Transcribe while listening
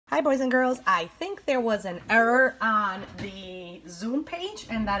Hi boys and girls, I think there was an error on the Zoom page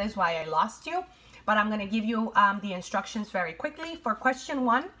and that is why I lost you, but I'm going to give you the instructions very quickly. For question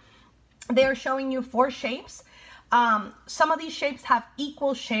 1, they're showing you 4 shapes. Some of these shapes have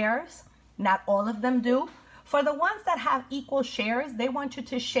equal shares, not all of them do. For the ones that have equal shares, they want you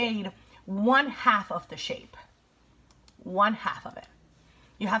to shade 1/2 of the shape, 1/2 of it.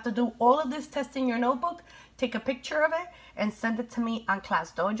 You have to do all of this test in your notebook, take a picture of it, and send it to me on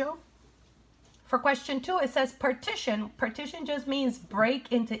Class Dojo. For question 2, it says partition. Partition just means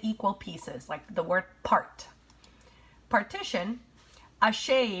break into equal pieces, like the word part. Partition,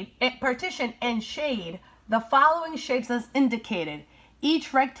 partition and shade the following shapes as indicated.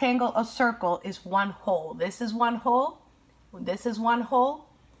 Each rectangle or circle is one hole. This is one hole, this is one hole,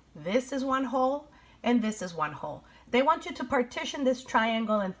 this is one hole, and this is one hole. They want you to partition this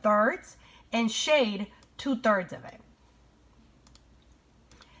triangle in thirds and shade 2/3 of it.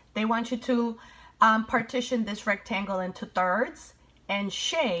 They want you to partition this rectangle into thirds and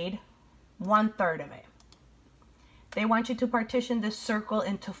shade 1/3 of it. They want you to partition this circle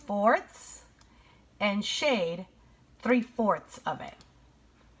into fourths and shade 3/4 of it.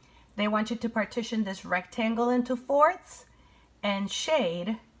 They want you to partition this rectangle into fourths and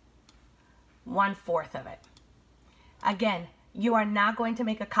shade 1/4 of it. Again, you are not going to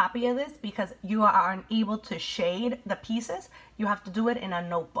make a copy of this because you are unable to shade the pieces. You have to do it in a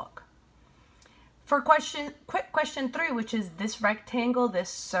notebook. For question 3, which is this rectangle, this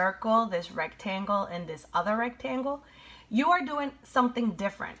circle, this rectangle, and this other rectangle, you are doing something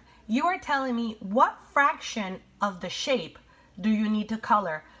different. You are telling me what fraction of the shape do you need to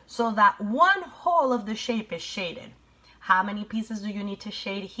color so that one whole of the shape is shaded. How many pieces do you need to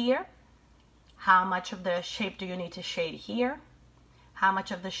shade here? How much of the shape do you need to shade here? How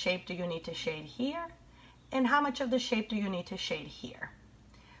much of the shape do you need to shade here? And how much of the shape do you need to shade here?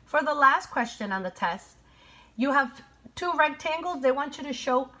 For the last question on the test, you have 2 rectangles. They want you to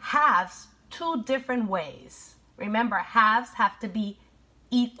show halves 2 different ways. Remember, halves have to be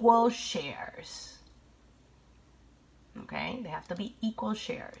equal shares. Okay, they have to be equal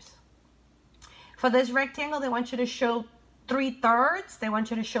shares. For this rectangle, they want you to show 3/3. They want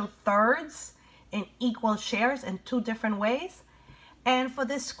you to show thirds in equal shares in 2 different ways. And for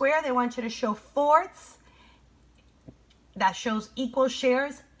this square, they want you to show fourths that shows equal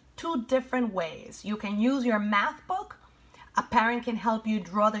shares 2 different ways. You can use your math book. A parent can help you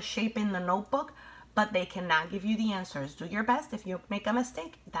draw the shape in the notebook, but they cannot give you the answers. Do your best. If you make a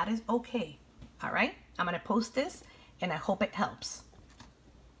mistake, that is okay. All right, I'm going to post this and I hope it helps.